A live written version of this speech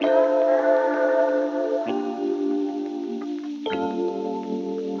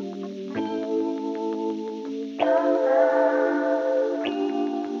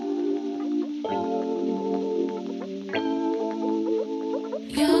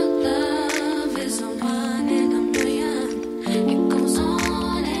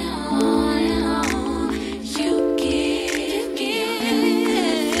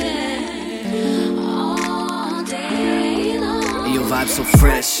so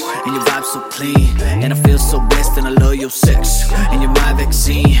fresh, and your vibe so clean. And I feel so blessed, and I love your sex. And you're my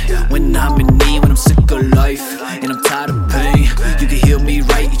vaccine when I'm in need, when I'm sick of life and I'm tired of pain. You can heal me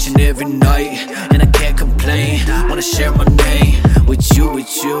right each and every night, and I can't complain. Wanna share my name with you,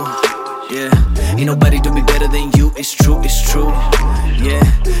 yeah. Ain't nobody do me better than you, it's true, yeah.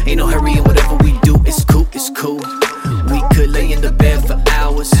 Ain't no hurry in whatever we do, it's cool. We could lay in the bed for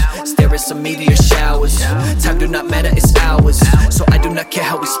hours, stare at some meteor showers. Time do not matter, it's ours, so I do not care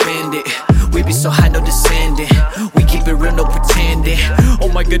how we spend it. We be so high, no descending. We keep it real, no pretending. Oh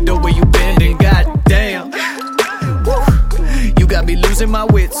my god, the way you bending, goddamn. You got me losing my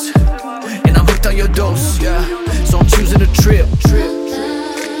wits, and I'm hooked on your dose, yeah. So I'm choosing a trip.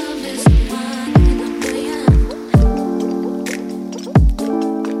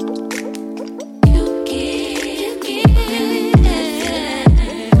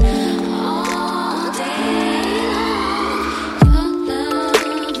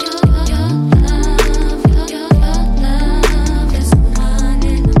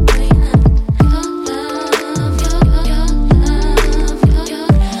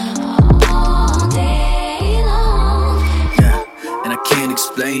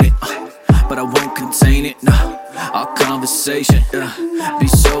 Explain it, but I won't contain it, no. Our conversation, be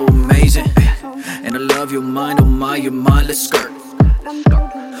so amazing, and I love your mind, oh my, your mind, let's skirt.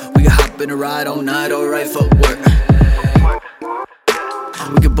 We can hop in a ride all night, alright, for work.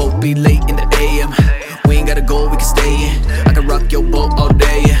 We could both be late in the AM. We ain't gotta go, we can stay in. I can rock your boat all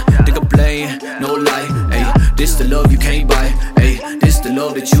day, think I'm playing, no lie. Ayy, this the love you can't buy. Ayy, this the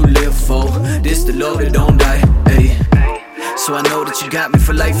love that you live for. This the love that don't die. Ayy. So I know that you got me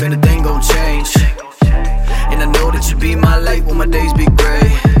for life, and a thing gon' change. And I know that you be my light when my days be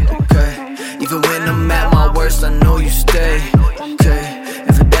gray, okay. Even when I'm at my worst, I know you stay, okay.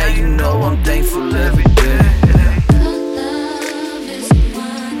 And for that, you know I'm thankful every day.